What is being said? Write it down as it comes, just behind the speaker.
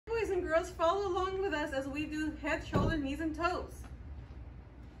girls, follow along with us as we do head, shoulder, knees, and toes.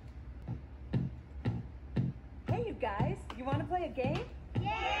 Hey, you guys, you want to play a game? Yeah!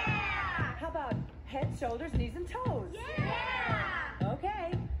 How about head, shoulders, knees, and toes? Yeah!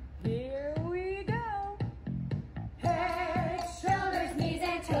 Okay, here we go. Head, shoulders, knees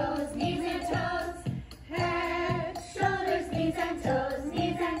and toes, knees and toes. Head, shoulders, knees and toes,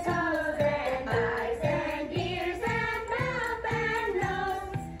 knees and toes. And eyes and ears and mouth and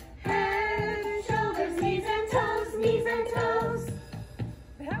nose. Head, shoulders, knees and toes, knees and toes.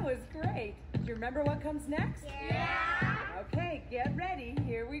 That was great. Do you remember what comes next? Yeah! Okay, get ready.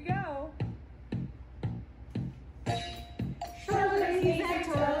 Here we go. Shoulders, knees and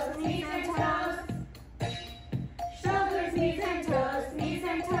toes, knees and toes. Shoulders, knees and toes, knees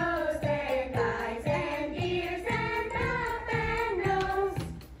and toes. And eyes and ears and mouth and nose.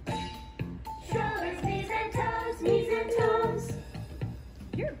 Shoulders, knees and toes, knees and toes.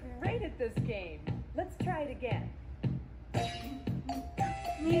 You're great at this game. Let's try it again.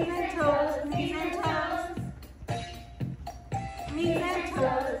 Knees and toes, knees and toes. Knees and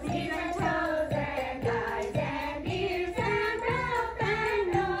toes, Knees and toes, and eyes and ears and mouth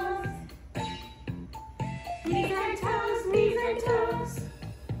and nose. Knees and toes, knees and toes.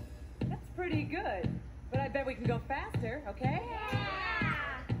 That's pretty good, but I bet we can go faster, okay?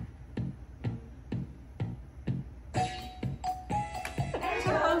 And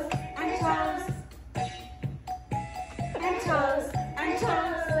toes, and toes. And toes, and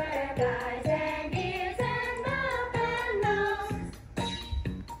toes. And eyes and ears and mouth and nose.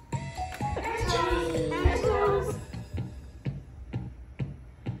 And toes, and toes.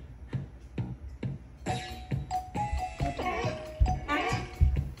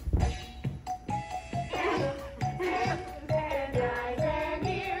 And eyes and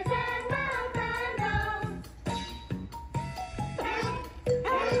ears and mouth and nose.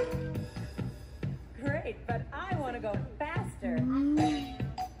 Great, but I want to go faster. And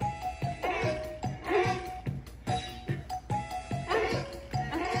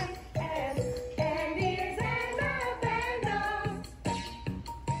ears and mouth and nose.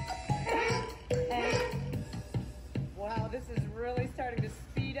 Wow, this is really starting to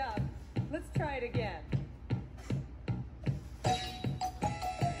speed up. Let's try it again.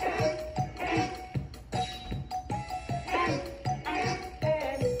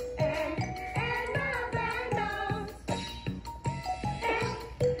 And mouth and nose.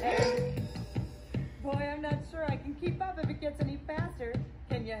 Boy, I'm not sure I can keep up if it gets any faster.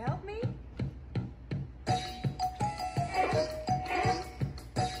 Can you help me?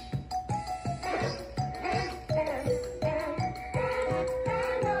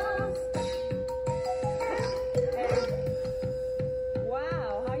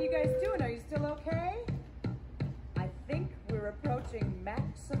 Wow, how you guys doing? Are you still okay? I think we're approaching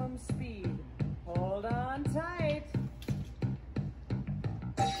maximum speed. Hold on tight.